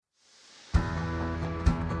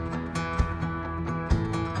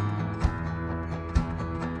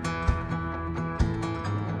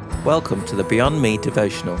Welcome to the Beyond Me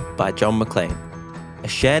devotional by John McLean, a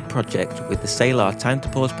shared project with the Selah Time to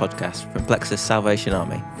Pause podcast from Plexus Salvation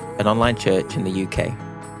Army, an online church in the UK.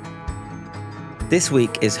 This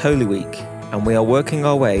week is Holy Week, and we are working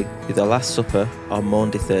our way through the Last Supper on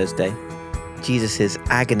Maundy Thursday, Jesus'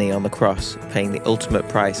 agony on the cross paying the ultimate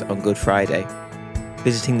price on Good Friday,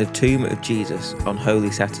 visiting the tomb of Jesus on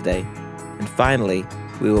Holy Saturday, and finally,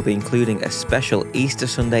 we will be including a special Easter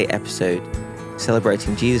Sunday episode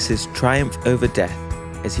celebrating Jesus' triumph over death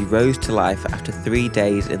as he rose to life after 3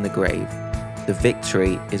 days in the grave. The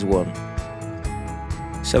victory is won.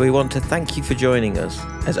 So we want to thank you for joining us,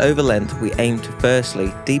 as over Lent we aim to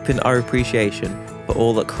firstly deepen our appreciation for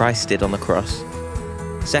all that Christ did on the cross.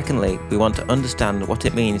 Secondly, we want to understand what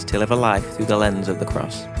it means to live a life through the lens of the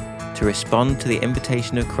cross, to respond to the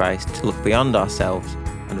invitation of Christ to look beyond ourselves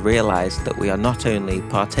and realise that we are not only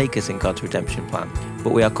partakers in God's redemption plan,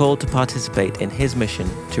 but we are called to participate in His mission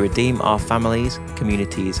to redeem our families,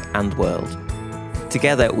 communities and world.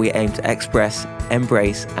 Together we aim to express,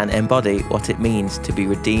 embrace and embody what it means to be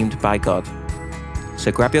redeemed by God.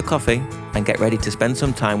 So grab your coffee and get ready to spend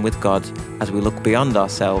some time with God as we look beyond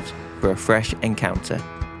ourselves for a fresh encounter.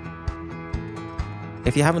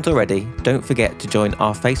 If you haven't already, don't forget to join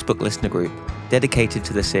our Facebook listener group dedicated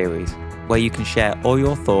to the series, where you can share all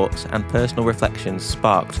your thoughts and personal reflections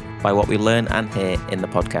sparked by what we learn and hear in the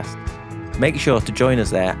podcast. Make sure to join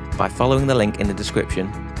us there by following the link in the description,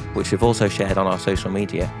 which we've also shared on our social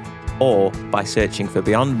media, or by searching for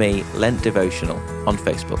Beyond Me Lent Devotional on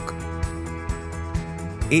Facebook.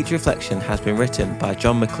 Each reflection has been written by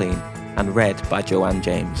John McLean and read by Joanne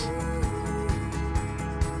James.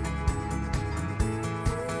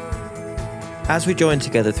 As we join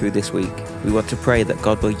together through this week, we want to pray that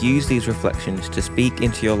God will use these reflections to speak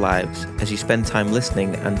into your lives as you spend time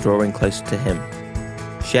listening and drawing closer to Him,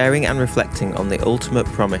 sharing and reflecting on the ultimate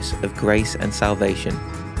promise of grace and salvation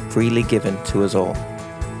freely given to us all.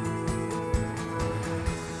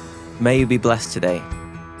 May you be blessed today.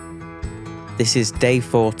 This is day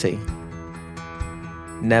 40.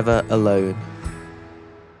 Never alone.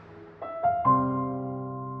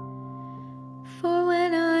 For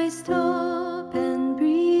when I stop and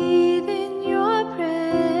breathe in your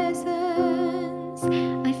presence,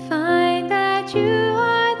 I find that you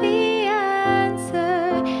are the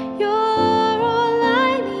answer. You're all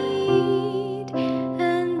I need.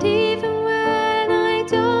 And even when I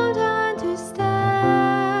don't understand,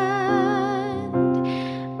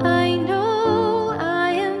 I know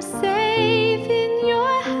I am safe in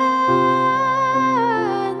your hands.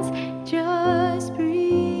 Just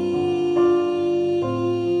breathe.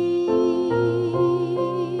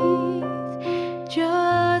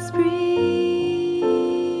 Just breathe.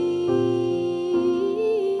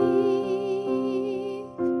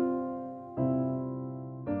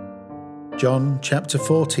 John chapter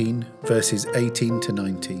 14, verses 18 to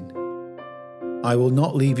 19. I will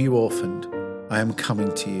not leave you orphaned, I am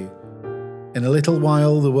coming to you. In a little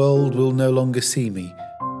while the world will no longer see me,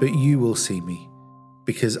 but you will see me.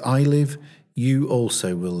 Because I live, you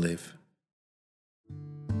also will live.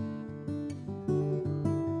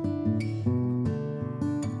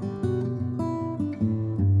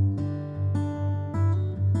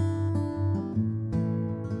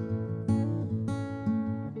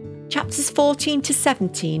 Chapters 14 to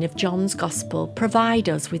 17 of John's Gospel provide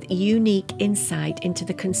us with unique insight into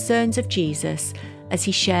the concerns of Jesus as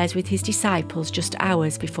he shares with his disciples just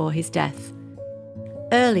hours before his death.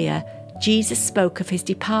 Earlier, Jesus spoke of his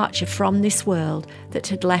departure from this world that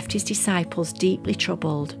had left his disciples deeply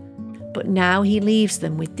troubled, but now he leaves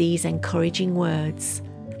them with these encouraging words: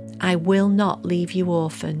 I will not leave you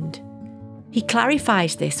orphaned. He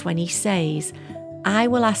clarifies this when he says, I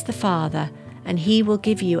will ask the Father, and he will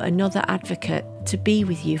give you another advocate to be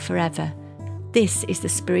with you forever. This is the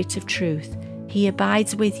Spirit of truth. He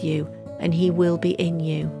abides with you, and he will be in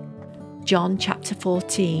you. John chapter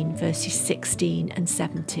 14, verses 16 and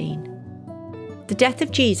 17. The death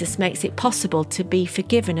of Jesus makes it possible to be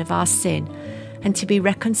forgiven of our sin and to be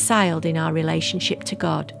reconciled in our relationship to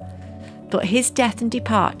God. But his death and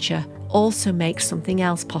departure also makes something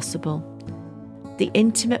else possible: the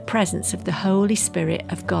intimate presence of the Holy Spirit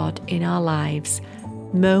of God in our lives,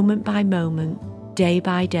 moment by moment, day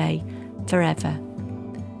by day, forever.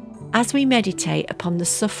 As we meditate upon the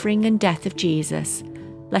suffering and death of Jesus,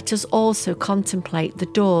 let us also contemplate the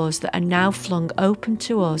doors that are now flung open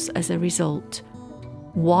to us as a result.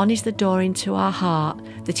 One is the door into our heart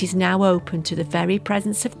that is now open to the very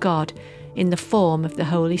presence of God in the form of the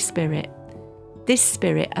Holy Spirit. This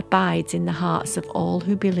Spirit abides in the hearts of all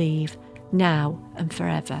who believe, now and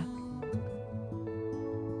forever.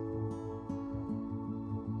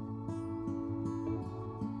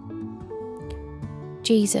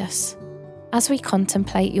 Jesus, as we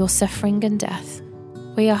contemplate your suffering and death,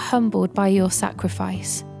 we are humbled by your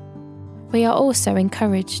sacrifice. We are also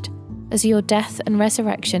encouraged, as your death and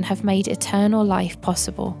resurrection have made eternal life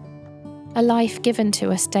possible, a life given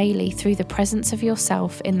to us daily through the presence of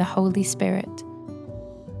yourself in the Holy Spirit.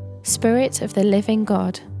 Spirit of the living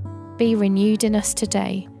God, be renewed in us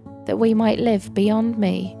today, that we might live beyond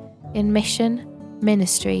me in mission,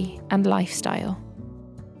 ministry, and lifestyle.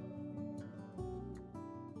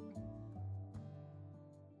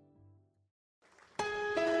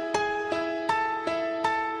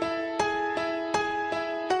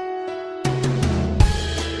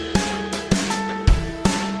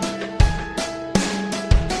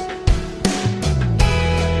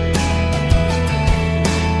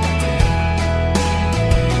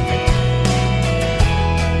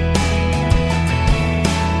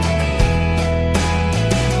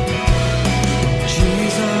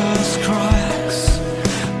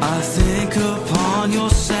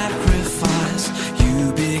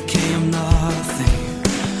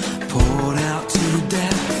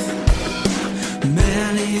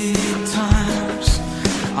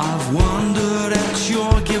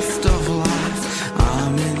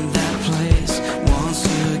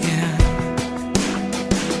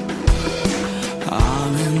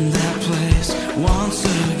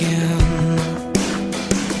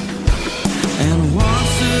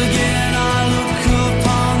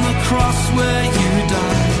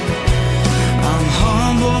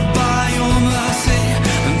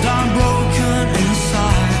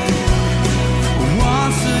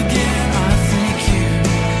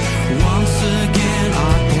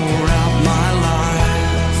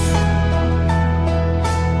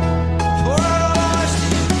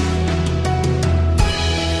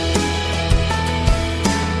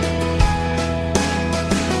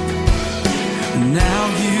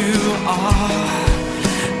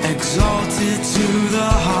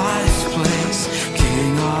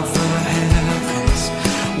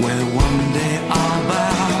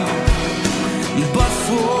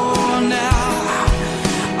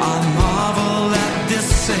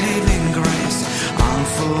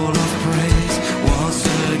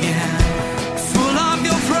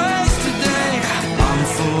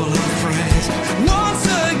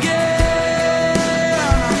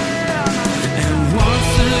 Once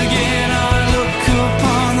again I look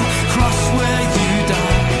upon the cross where you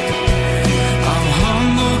died.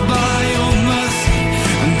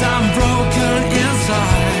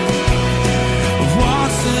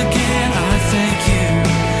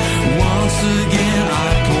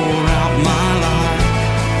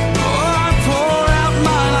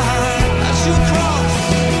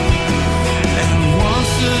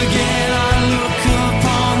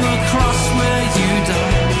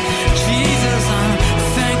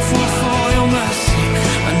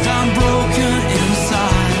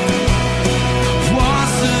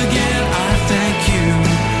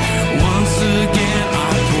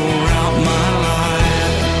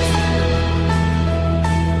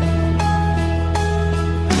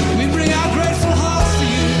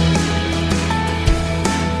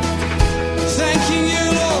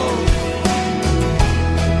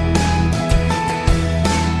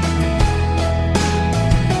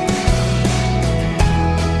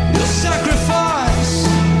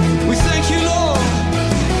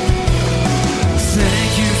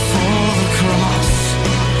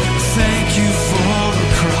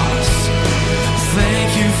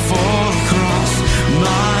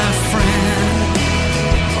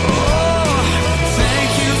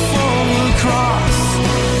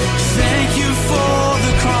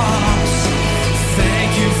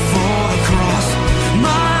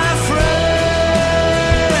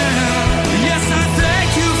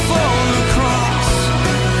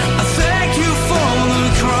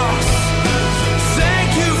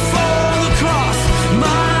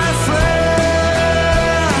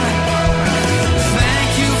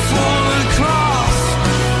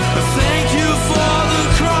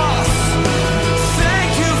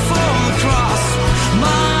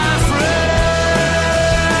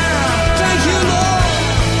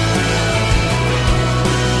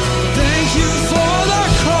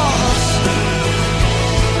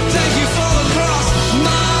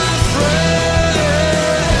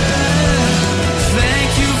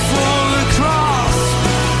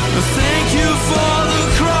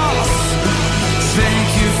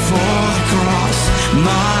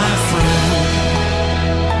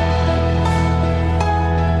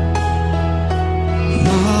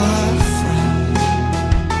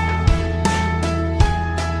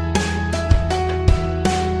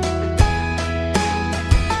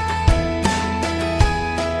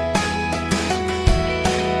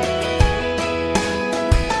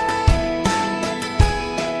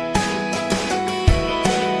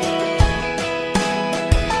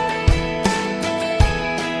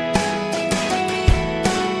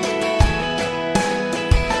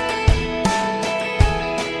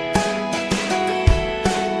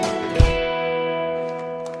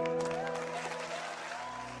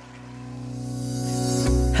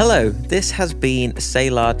 Hello, this has been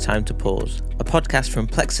Selah Time to Pause, a podcast from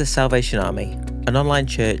Plexus Salvation Army, an online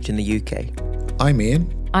church in the UK. I'm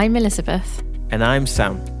Ian. I'm Elizabeth. And I'm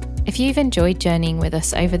Sam. If you've enjoyed journeying with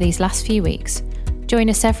us over these last few weeks, join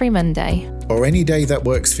us every Monday, Or any day that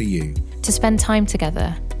works for you. to spend time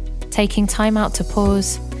together, taking time out to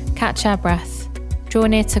pause, catch our breath, draw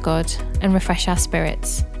near to God, and refresh our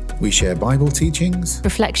spirits. We share Bible teachings,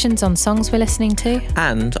 Reflections on songs we're listening to,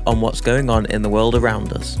 And on what's going on in the world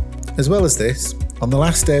around us. as well as this. On the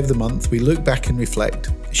last day of the month, we look back and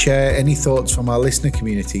reflect, share any thoughts from our listener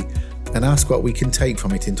community, and ask what we can take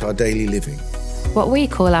from it into our daily living. what we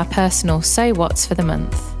call our personal So What's for the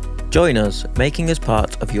month. Join us, making us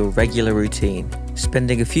part of your regular routine,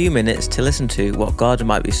 spending a few minutes to listen to what God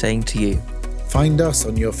might be saying to you. Find us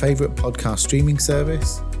on your favourite podcast streaming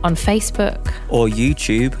service On Facebook, Or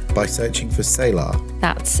YouTube. by searching for Selah.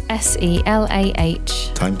 that's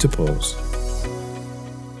SELAH. Time to pause.